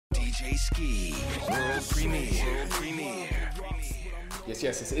DJ Skee, world premiere.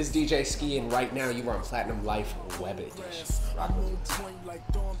 Yes, this is DJ Skee, and right now you are on Platinum Life Web Edition. Rock with it.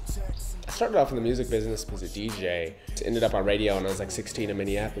 I started off in the music business as a DJ. Ended up on radio when I was like 16 in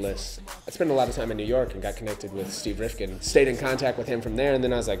Minneapolis. I spent a lot of time in New York and got connected with Steve Rifkin. Stayed in contact with him from there, and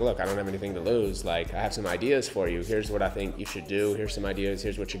then I was like, look, I don't have anything to lose. Like, I have some ideas for you. Here's what I think you should do. Here's some ideas.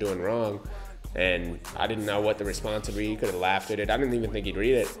 Here's what you're doing wrong. And I didn't know what the response would be. He could have laughed at it. I didn't even think he'd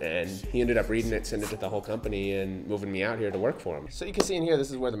read it. And he ended up reading it, sending it to the whole company, and moving me out here to work for him. So you can see in here, this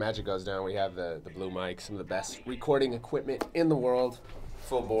is where the magic goes down. We have the blue mic, some of the best recording equipment in the world.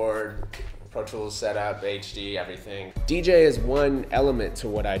 Full board, Pro Tools setup, HD, everything. DJ is one element to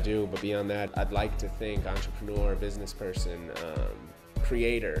what I do, but beyond that, I'd like to think entrepreneur, business person,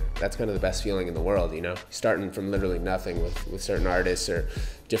 creator. That's kind of the best feeling in the world, you know? Starting from literally nothing with certain artists or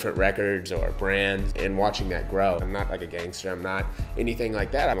different records or brands and watching that grow. I'm not like a gangster, I'm not anything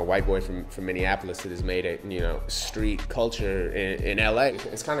like that. I'm a white boy from Minneapolis that has made it, you know, street culture in LA.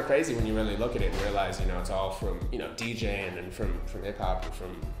 It's kind of crazy when you really look at it and realize, you know, it's all from, you know, DJing and from hip hop and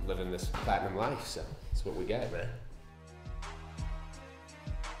from living this platinum life. So that's what we got, man.